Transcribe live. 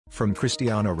From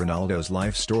Cristiano Ronaldo's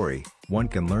life story, one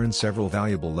can learn several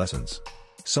valuable lessons.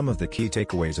 Some of the key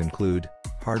takeaways include: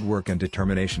 hard work and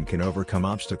determination can overcome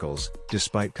obstacles.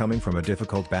 Despite coming from a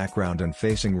difficult background and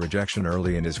facing rejection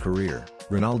early in his career,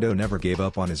 Ronaldo never gave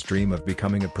up on his dream of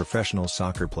becoming a professional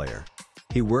soccer player.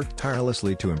 He worked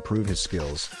tirelessly to improve his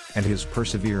skills, and his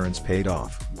perseverance paid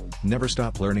off. Never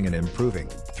stop learning and improving.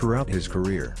 Throughout his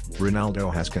career,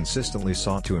 Ronaldo has consistently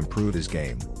sought to improve his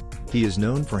game. He is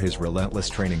known for his relentless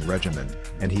training regimen,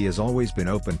 and he has always been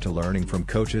open to learning from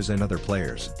coaches and other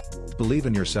players. Believe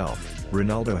in yourself.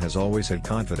 Ronaldo has always had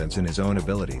confidence in his own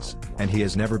abilities, and he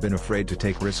has never been afraid to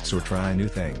take risks or try new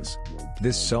things.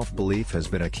 This self-belief has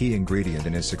been a key ingredient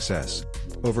in his success.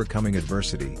 Overcoming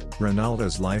adversity.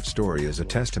 Ronaldo's life story is a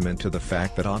testament to the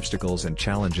fact that obstacles and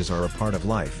challenges are a part of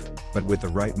life, but with the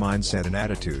right mindset and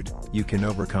attitude, you can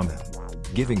overcome them.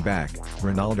 Giving back.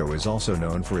 Ronaldo is also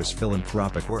known for his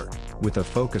philanthropic work, with a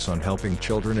focus on helping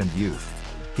children and youth.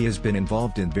 He has been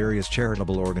involved in various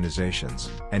charitable organizations,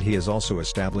 and he has also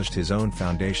established his own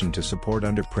foundation to support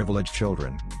underprivileged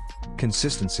children.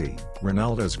 Consistency.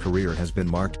 Ronaldo's career has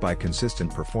been marked by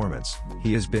consistent performance.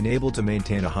 He has been able to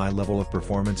maintain a high level of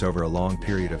performance over a long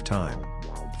period of time.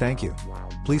 Thank you.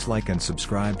 Please like and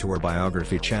subscribe to our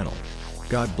biography channel.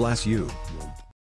 God bless you.